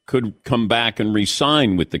could come back and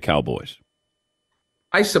re-sign with the Cowboys?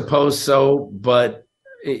 I suppose so, but,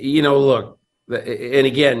 look, and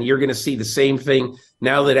again, you're going to see the same thing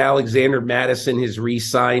now that Alexander Mattison has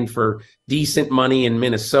re-signed for decent money in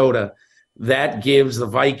Minnesota. That gives the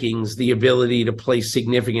Vikings the ability to play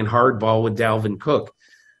significant hardball with Dalvin Cook.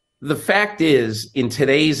 The fact is, in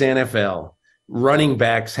today's NFL, running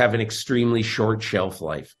backs have an extremely short shelf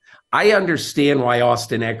life. I understand why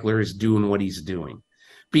Austin Eckler is doing what he's doing,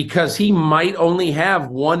 because he might only have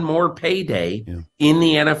one more payday in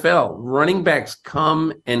the NFL. Running backs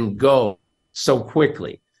come and go so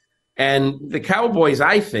quickly. And the Cowboys,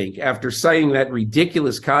 I think, after signing that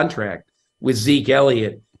ridiculous contract with Zeke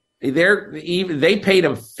Elliott, they paid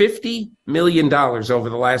him $50 million over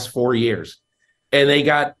the last 4 years. And they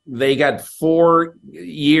got 4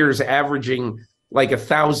 years averaging like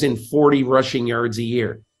 1,040 rushing yards a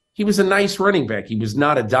year. He was a nice running back. He was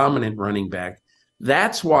not a dominant running back.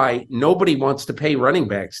 That's why nobody wants to pay running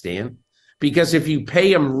backs, Dan, because if you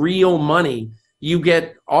pay them real money, you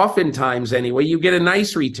get, oftentimes anyway, you get a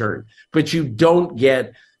nice return, but you don't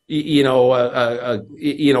get, a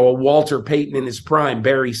Walter Payton in his prime,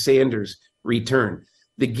 Barry Sanders return.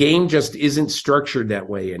 The game just isn't structured that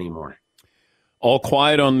way anymore. All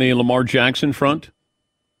quiet on the Lamar Jackson front?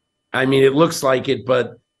 I mean, it looks like it,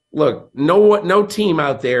 but look, no team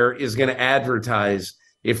out there is going to advertise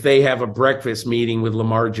if they have a breakfast meeting with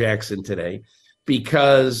Lamar Jackson today,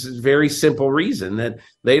 because very simple reason that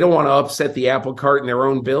they don't want to upset the apple cart in their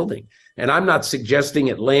own building. And I'm not suggesting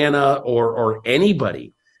Atlanta or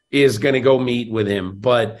anybody is going to go meet with him,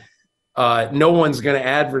 but no one's going to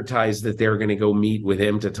advertise that they're going to go meet with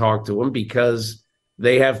him to talk to him, because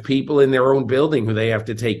they have people in their own building who they have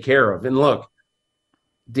to take care of. And look,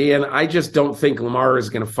 Dan, I just don't think Lamar is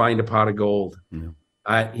going to find a pot of gold.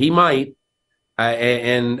 He might,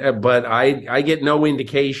 but I get no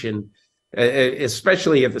indication,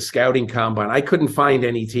 especially at the scouting combine. I couldn't find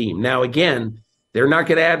any team. Now, again, they're not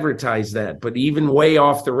going to advertise that, but even way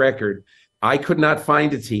off the record, I could not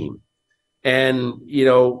find a team. And,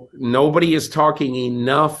 nobody is talking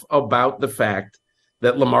enough about the fact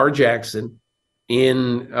that Lamar Jackson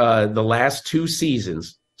in the last 2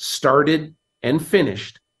 seasons started and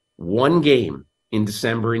finished 1 game in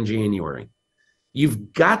December and January.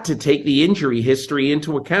 You've got to take the injury history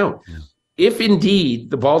into account. Yeah. If indeed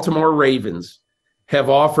the Baltimore Ravens have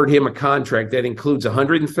offered him a contract that includes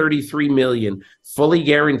 $133 million fully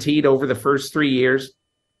guaranteed over the first 3 years,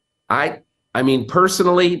 I mean,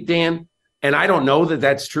 personally, Dan, and I don't know that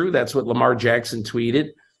that's true. That's what Lamar Jackson tweeted,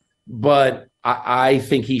 but I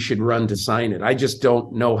think he should run to sign it. I just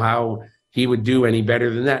don't know how he would do any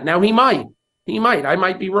better than that. Now, he might. I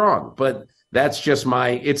might be wrong, but that's just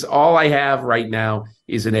it's all I have right now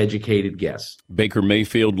is an educated guess. Baker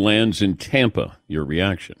Mayfield lands in Tampa. Your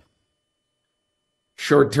reaction?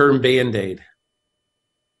 Short-term Band-Aid.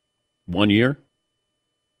 1 year?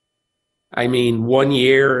 I mean, 1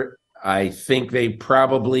 year. I think they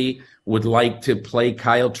probably would like to play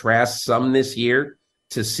Kyle Trask some this year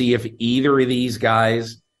to see if either of these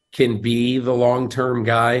guys can be the long-term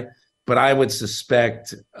guy. But I would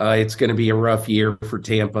suspect it's going to be a rough year for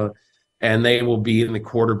Tampa, and they will be in the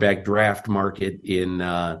quarterback draft market in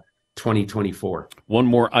 2024. One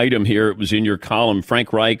more item here. It was in your column.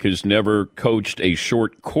 Frank Reich has never coached a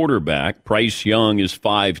short quarterback. Bryce Young is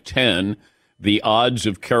 5'10". The odds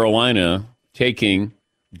of Carolina taking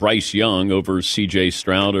Bryce Young over C.J.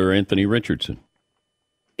 Stroud or Anthony Richardson.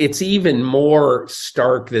 It's even more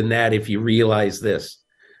stark than that if you realize this,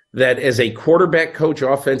 that as a quarterback coach,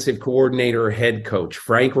 offensive coordinator, or head coach,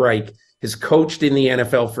 Frank Reich has coached in the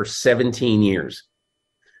NFL for 17 years.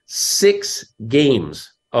 6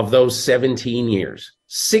 games of those 17 years,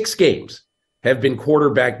 6 games have been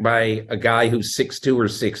quarterbacked by a guy who's 6'2" or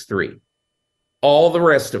 6'3". All the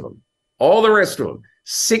rest of them,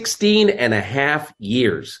 16 and a half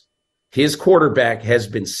years, his quarterback has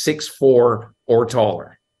been 6'4" or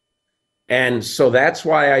taller. And so that's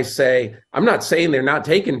why I say, I'm not saying they're not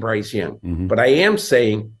taking Bryce Young, but I am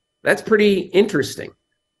saying that's pretty interesting.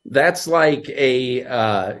 That's like a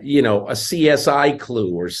CSI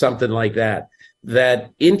clue or something like that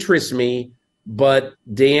interests me. But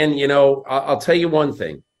Dan, I'll tell you one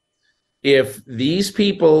thing. If these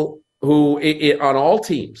people who on all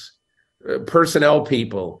teams, personnel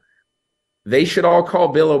people, they should all call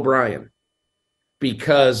Bill O'Brien,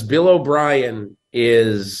 because Bill O'Brien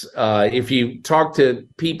is, if you talk to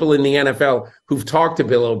people in the NFL who've talked to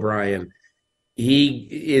Bill O'Brien,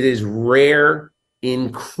 it is rare,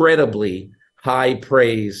 incredibly high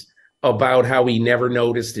praise about how he never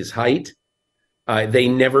noticed his height. They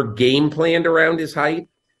never game planned around his height,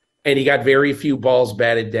 and he got very few balls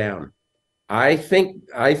batted down. I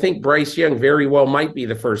think Bryce Young very well might be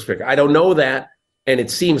the first pick. I don't know that, and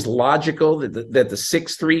it seems logical that the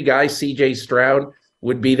 6'3" guy, C.J. Stroud,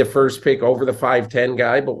 would be the first pick over the 5'10"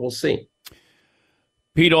 guy, but we'll see.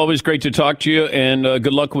 Pete, always great to talk to you, and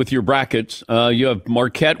good luck with your brackets. You have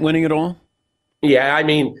Marquette winning it all? Yeah, I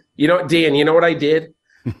mean, Dan, you know what I did?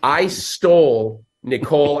 I stole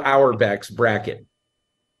Nicole Auerbach's bracket.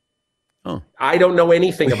 Oh. I don't know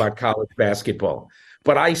anything about college basketball,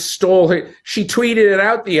 but I stole her. She tweeted it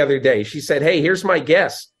out the other day. She said, "Hey, here's my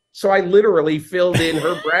guess." So I literally filled in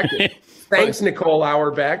her bracket. Thanks, Nicole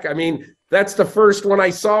Auerbach. I mean, that's the first one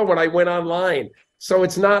I saw when I went online. So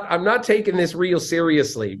I'm not taking this real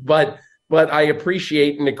seriously, but I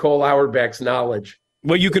appreciate Nicole Auerbach's knowledge.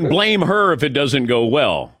 Well, you can blame her if it doesn't go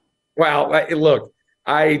well. Well, look,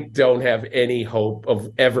 I don't have any hope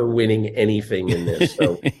of ever winning anything in this,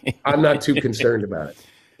 so I'm not too concerned about it.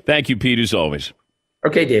 Thank you, Pete, as always.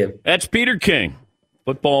 Okay, Dan. That's Peter King,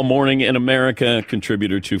 Football Morning in America,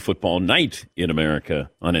 contributor to Football Night in America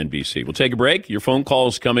on NBC. We'll take a break. Your phone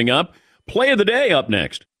calls coming up. Play of the day up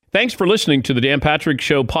next. Thanks for listening to the Dan Patrick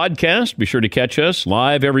Show podcast. Be sure to catch us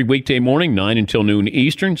live every weekday morning, 9 until noon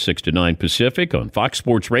Eastern, 6 to 9 Pacific on Fox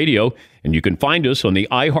Sports Radio. And you can find us on the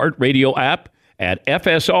iHeartRadio app at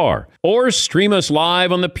FSR, or stream us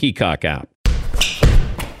live on the Peacock app.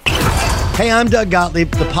 Hey, I'm Doug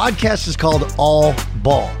Gottlieb. The podcast is called All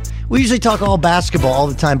Ball. We usually talk all basketball all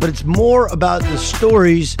the time, but it's more about the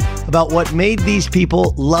stories about what made these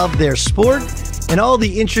people love their sport and all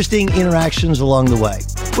the interesting interactions along the way.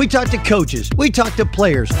 We talk to coaches. We talk to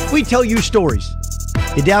players. We tell you stories.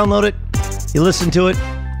 You download it. You listen to it.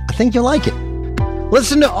 I think you'll like it.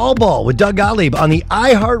 Listen to All Ball with Doug Gottlieb on the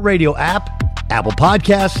iHeartRadio app, Apple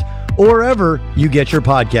Podcasts, or wherever you get your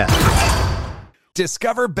podcasts.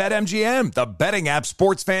 Discover BetMGM, the betting app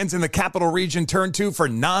sports fans in the capital region turn to for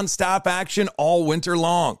nonstop action all winter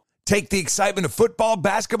long. Take the excitement of football,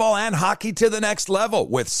 basketball, and hockey to the next level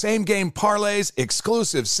with same-game parlays,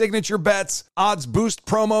 exclusive signature bets, odds boost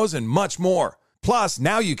promos, and much more. Plus,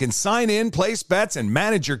 now you can sign in, place bets, and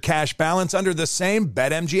manage your cash balance under the same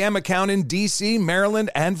BetMGM account in D.C., Maryland,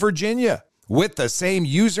 and Virginia. With the same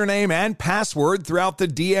username and password throughout the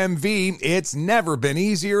DMV, it's never been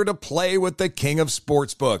easier to play with the king of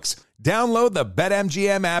sportsbooks. Download the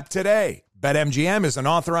BetMGM app today. BetMGM is an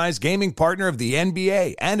authorized gaming partner of the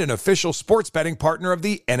NBA and an official sports betting partner of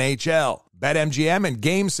the NHL. BetMGM and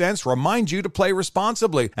GameSense remind you to play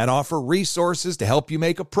responsibly and offer resources to help you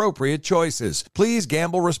make appropriate choices. Please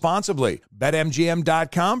gamble responsibly.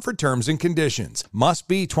 BetMGM.com for terms and conditions. Must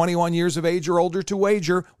be 21 years of age or older to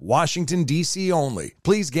wager. Washington, D.C. only.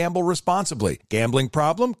 Please gamble responsibly. Gambling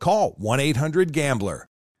problem? Call 1-800-GAMBLER.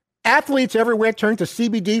 Athletes everywhere turn to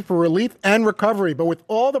CBD for relief and recovery, but with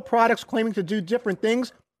all the products claiming to do different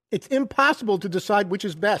things, it's impossible to decide which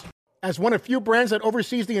is best. As one of few brands that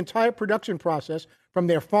oversees the entire production process, from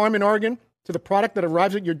their farm in Oregon to the product that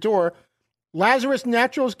arrives at your door, Lazarus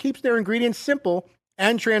Naturals keeps their ingredients simple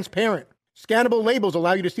and transparent. Scannable labels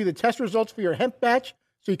allow you to see the test results for your hemp batch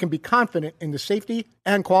so you can be confident in the safety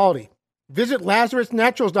and quality. Visit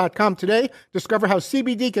LazarusNaturals.com today. Discover how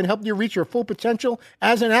CBD can help you reach your full potential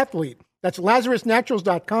as an athlete. That's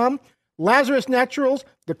LazarusNaturals.com. Lazarus Naturals,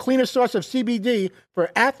 the cleanest source of CBD for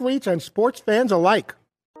athletes and sports fans alike.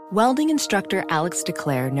 Welding instructor Alex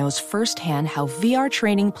DeClaire knows firsthand how VR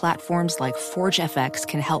training platforms like ForgeFX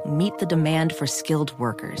can help meet the demand for skilled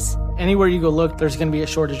workers. Anywhere you go look, there's going to be a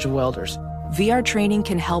shortage of welders. VR training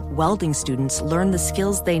can help welding students learn the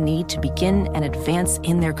skills they need to begin and advance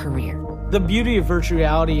in their career. The beauty of virtual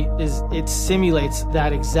reality is it simulates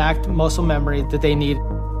that exact muscle memory that they need.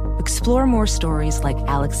 Explore more stories like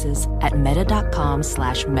Alex's at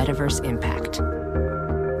meta.com/metaverseimpact.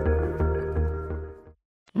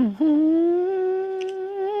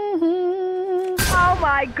 Oh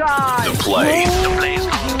my God! The play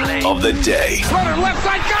of the day. Runner left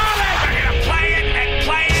side, got it! They're gonna play it and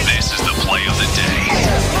play it. This is the play of the day.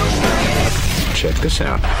 Check this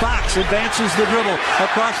out. Fox advances the dribble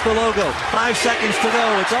across the logo. 5 seconds to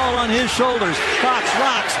go. It's all on his shoulders. Fox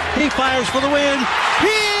rocks. He fires for the win.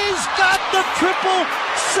 He's got the triple.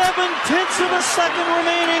 0.7 seconds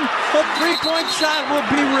remaining. The three-point shot will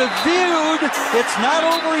be reviewed. It's not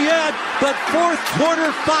over yet, but fourth quarter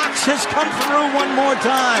Fox has come through one more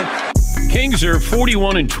time. Kings are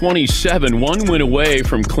 41-27, one win away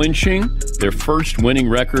from clinching their first winning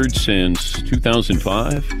record since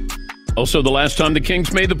 2005. Also, the last time the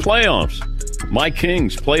Kings made the playoffs. My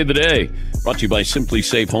Kings play of the day, brought to you by Simply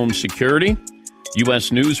Safe Home Security.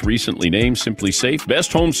 U.S. News recently named Simply Safe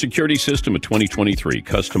best home security system of 2023.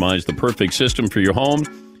 Customize the perfect system for your home.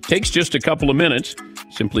 Takes just a couple of minutes.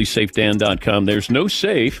 SimplySafeDan.com. There's no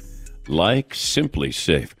safe like Simply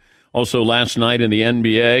Safe. Also, last night in the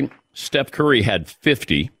NBA, Steph Curry had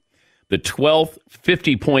 50, the 12th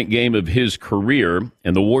 50-point game of his career,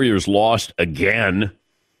 and the Warriors lost again.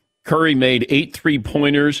 Curry made 8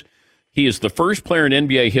 3-pointers. He is the first player in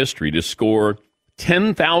NBA history to score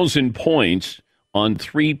 10,000 points on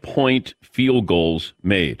 3-point field goals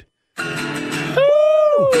made. Ow!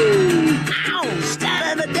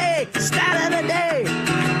 Stat of the day! Stat of the day!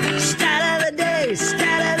 Stat of the day!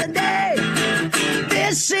 Stat of the day!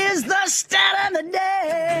 This is the stat of the day!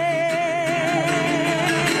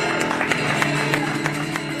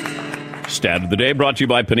 Stat of the day brought to you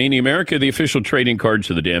by Panini America, the official trading cards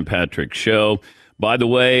of the Dan Patrick Show. By the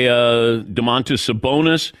way, Domantas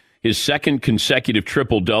Sabonis, his second consecutive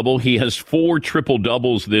triple-double. He has 4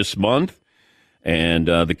 triple-doubles this month, and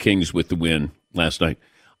the Kings with the win last night.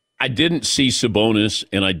 I didn't see Sabonis,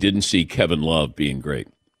 and I didn't see Kevin Love being great.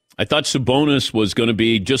 I thought Sabonis was going to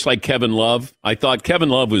be just like Kevin Love. I thought Kevin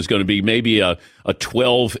Love was going to be maybe a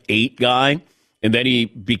 12-8 guy, and then he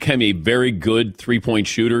became a very good three-point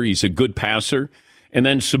shooter. He's a good passer. And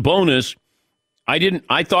then Sabonis,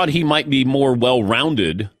 I thought he might be more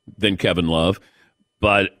well-rounded than Kevin Love,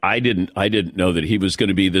 but I didn't know that he was going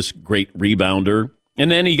to be this great rebounder. And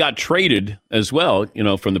then he got traded as well,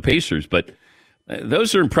 from the Pacers. But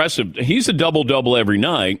those are impressive. He's a double-double every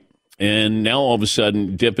night, and now all of a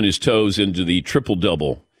sudden dipping his toes into the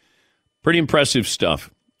triple-double. Pretty impressive stuff.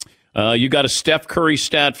 You got a Steph Curry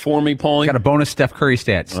stat for me, Paulie? Got a bonus Steph Curry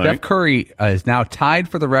stat. All Steph right. Curry is now tied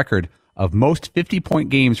for the record of most 50-point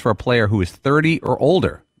games for a player who is 30 or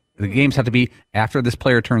older. The games have to be after this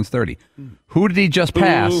player turns 30. Who did he just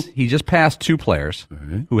pass? He just passed 2 players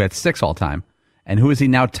who had 6 all-time. And who is he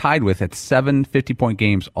now tied with at 7 50-point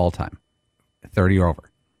games all-time? 30 or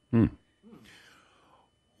over.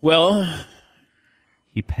 Well,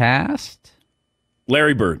 he passed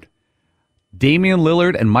Larry Bird. Damian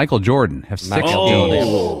Lillard and Michael Jordan have 6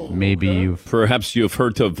 games. Maybe perhaps you've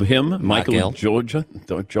heard of him, Michael Jordan.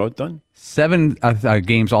 7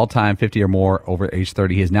 games all time, 50 or more over age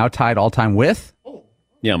 30. He is now tied all time with.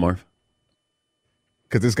 Yeah, Marv.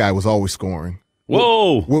 Because this guy was always scoring.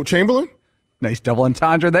 Whoa, Wilt Chamberlain. Nice double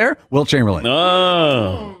entendre there. Wilt Chamberlain.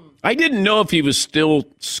 Oh, I didn't know if he was still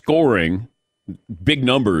scoring big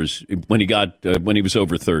numbers when he was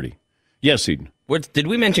over 30. Yes, Eden. Did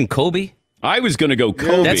we mention Kobe? I was going to go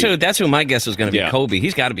Kobe. That's who my guess was going to be. Kobe.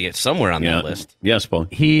 He's got to be somewhere on that list. Yes, Paul.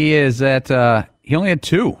 He is at. He only had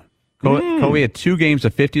 2. Kobe had 2 games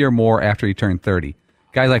of 50 or more after he turned 30.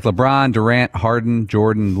 Guys like LeBron, Durant, Harden,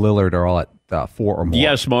 Jordan, Lillard are all at 4 or more.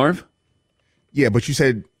 Yes, Marv. Yeah, but you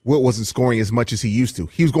said Wilt wasn't scoring as much as he used to.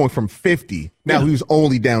 He was going from 50. Now he was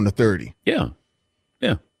only down to 30. Yeah.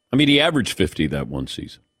 I mean, he averaged 50 that one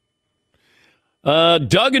season.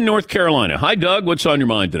 Doug in North Carolina. Hi, Doug. What's on your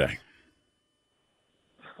mind today?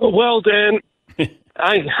 Well, Dan,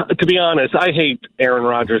 to be honest, I hate Aaron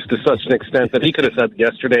Rodgers to such an extent that he could have said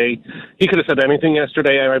he could have said anything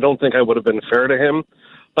yesterday, and I don't think I would have been fair to him.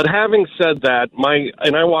 But having said that,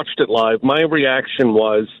 and I watched it live, my reaction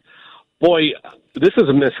was, boy, this is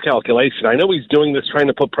a miscalculation. I know he's doing this trying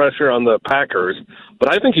to put pressure on the Packers,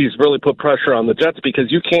 but I think he's really put pressure on the Jets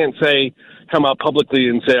because you can't come out publicly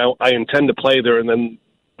and say, I intend to play there, and then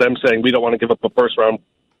them saying, we don't want to give up a first-round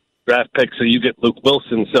draft pick, so you get Luke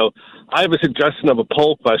Wilson. So I have a suggestion of a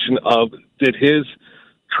poll question of, did his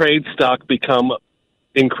trade stock become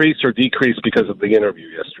increased or decreased because of the interview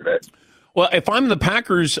yesterday? Well, if I'm the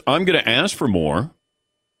Packers, I'm going to ask for more.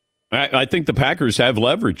 I think the Packers have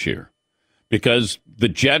leverage here because the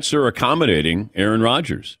Jets are accommodating Aaron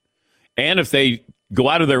Rodgers. And if they go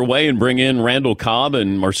out of their way and bring in Randall Cobb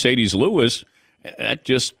and Mercedes Lewis, that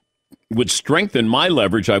just would strengthen my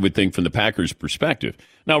leverage, I would think, from the Packers' perspective.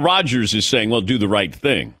 Now, Rodgers is saying, well, do the right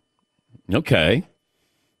thing. Okay.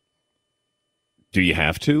 Do you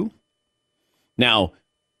have to? Now,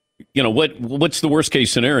 what's the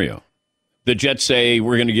worst-case scenario? The Jets say,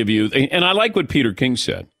 we're going to give you, and I like what Peter King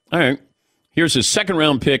said. All right, here's a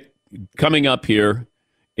second-round pick coming up here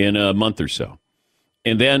in a month or so.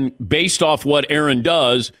 And then based off what Aaron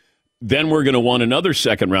does, then we're going to want another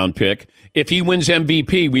second-round pick. If he wins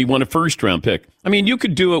MVP, we want a first-round pick. I mean, you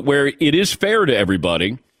could do it where it is fair to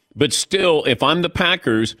everybody, but still, if I'm the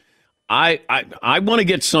Packers, I want to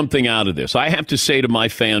get something out of this. I have to say to my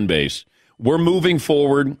fan base, we're moving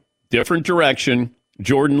forward, different direction,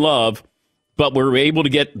 Jordan Love, but we're able to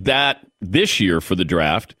get that this year for the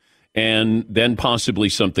draft and then possibly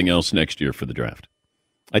something else next year for the draft.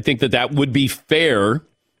 I think that would be fair,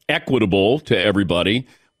 equitable to everybody,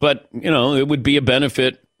 but, it would be a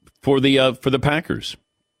benefit for the Packers.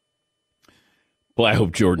 Well, I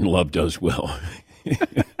hope Jordan Love does well.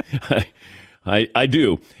 I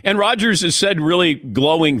do. And Rodgers has said really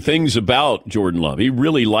glowing things about Jordan Love. He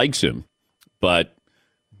really likes him. But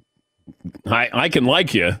I can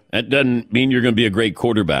like you. That doesn't mean you're going to be a great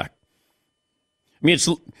quarterback. I mean, it's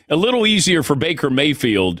a little easier for Baker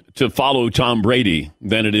Mayfield to follow Tom Brady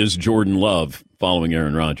than it is Jordan Love following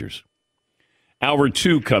Aaron Rodgers. Hour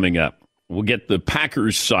 2 coming up. We'll get the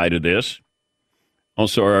Packers side of this.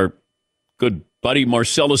 Also, our good buddy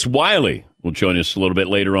Marcellus Wiley will join us a little bit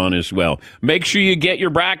later on as well. Make sure you get your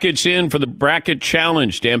brackets in for the Bracket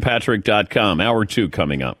Challenge, danpatrick.com. Hour 2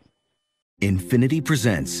 coming up. Infiniti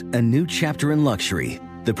presents a new chapter in luxury,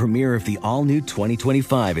 the premiere of the all-new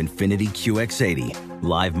 2025 Infiniti QX80,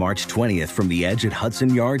 live March 20th from the Edge at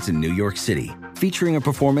Hudson Yards in New York City, featuring a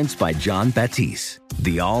performance by John Batiste.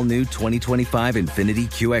 The all-new 2025 Infiniti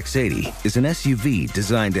QX80 is an SUV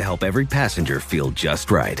designed to help every passenger feel just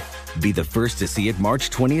right. Be the first to see it March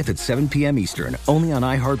 20th at 7 p.m. Eastern, only on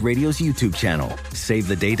iHeartRadio's YouTube channel. Save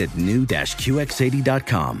the date at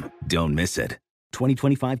new-QX80.com. Don't miss it.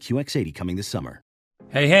 2025 QX80 coming this summer.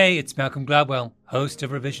 Hey, it's Malcolm Gladwell, host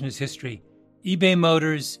of Revisionist History. eBay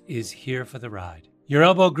Motors is here for the ride. Your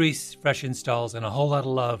elbow grease, fresh installs, and a whole lot of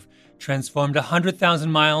love transformed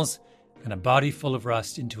 100,000 miles and a body full of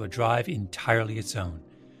rust into a drive entirely its own.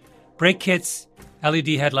 Brake kits, LED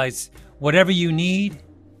headlights, whatever you need,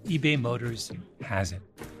 eBay Motors has it.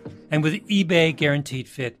 And with eBay Guaranteed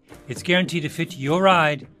Fit, it's guaranteed to fit your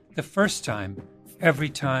ride the first time, every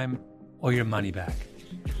time, or your money back.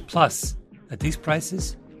 Plus, at these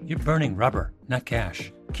prices, you're burning rubber, not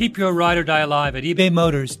cash. Keep your ride or die alive at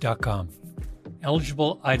ebaymotors.com.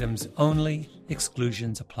 Eligible items only.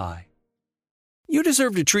 Exclusions apply. You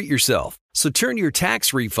deserve to treat yourself, so turn your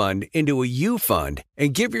tax refund into a U fund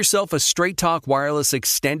and give yourself a Straight Talk Wireless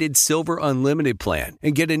Extended Silver Unlimited plan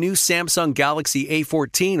and get a new Samsung Galaxy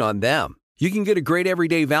A14 on them. You can get a great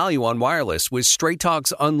everyday value on wireless with Straight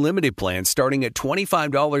Talk's Unlimited plan starting at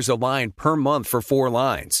 $25 a line per month for 4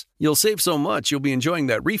 lines. You'll save so much you'll be enjoying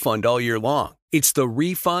that refund all year long. It's the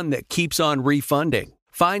refund that keeps on refunding.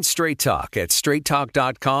 Find Straight Talk at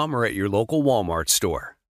straighttalk.com or at your local Walmart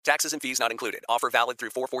store. Taxes and fees not included. Offer valid through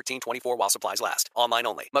 4/14/24 while supplies last. Online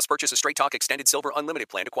only. Must purchase a Straight Talk Extended Silver Unlimited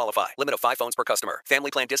plan to qualify. Limit of 5 phones per customer. Family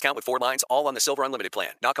plan discount with 4 lines, all on the Silver Unlimited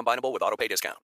plan. Not combinable with auto pay discount.